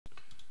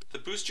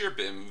Boost Your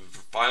BIM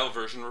file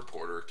version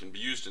reporter can be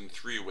used in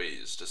 3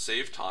 ways to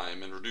save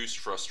time and reduce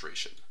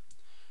frustration.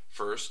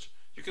 First,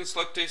 you can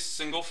select a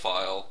single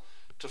file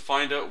to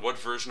find out what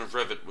version of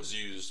Revit was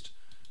used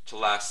to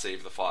last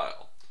save the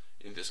file.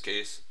 In this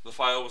case, the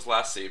file was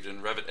last saved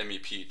in Revit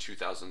MEP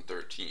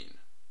 2013.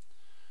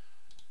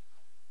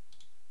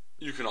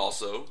 You can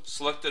also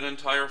select an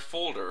entire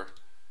folder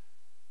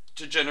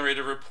to generate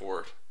a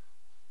report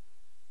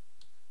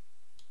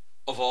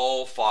of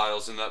all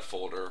files in that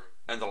folder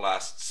and the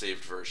last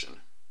saved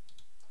version.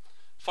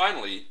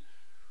 Finally,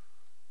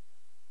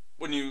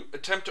 when you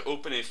attempt to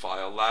open a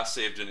file last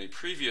saved in a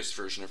previous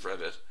version of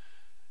Revit,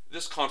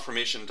 this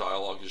confirmation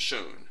dialog is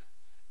shown.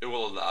 It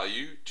will allow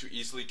you to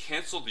easily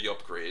cancel the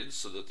upgrades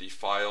so that the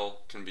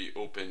file can be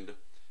opened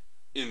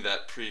in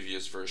that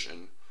previous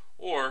version,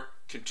 or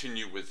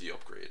continue with the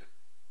upgrade.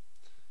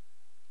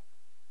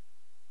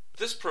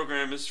 This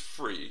program is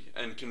free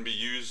and can be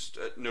used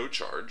at no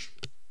charge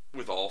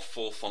with all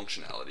full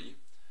functionality.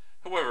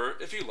 However,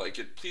 if you like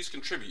it, please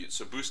contribute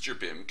so Boost Your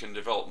BIM can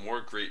develop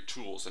more great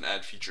tools and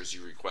add features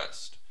you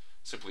request.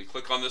 Simply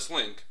click on this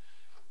link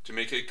to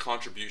make a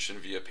contribution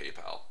via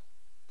PayPal.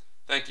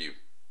 Thank you.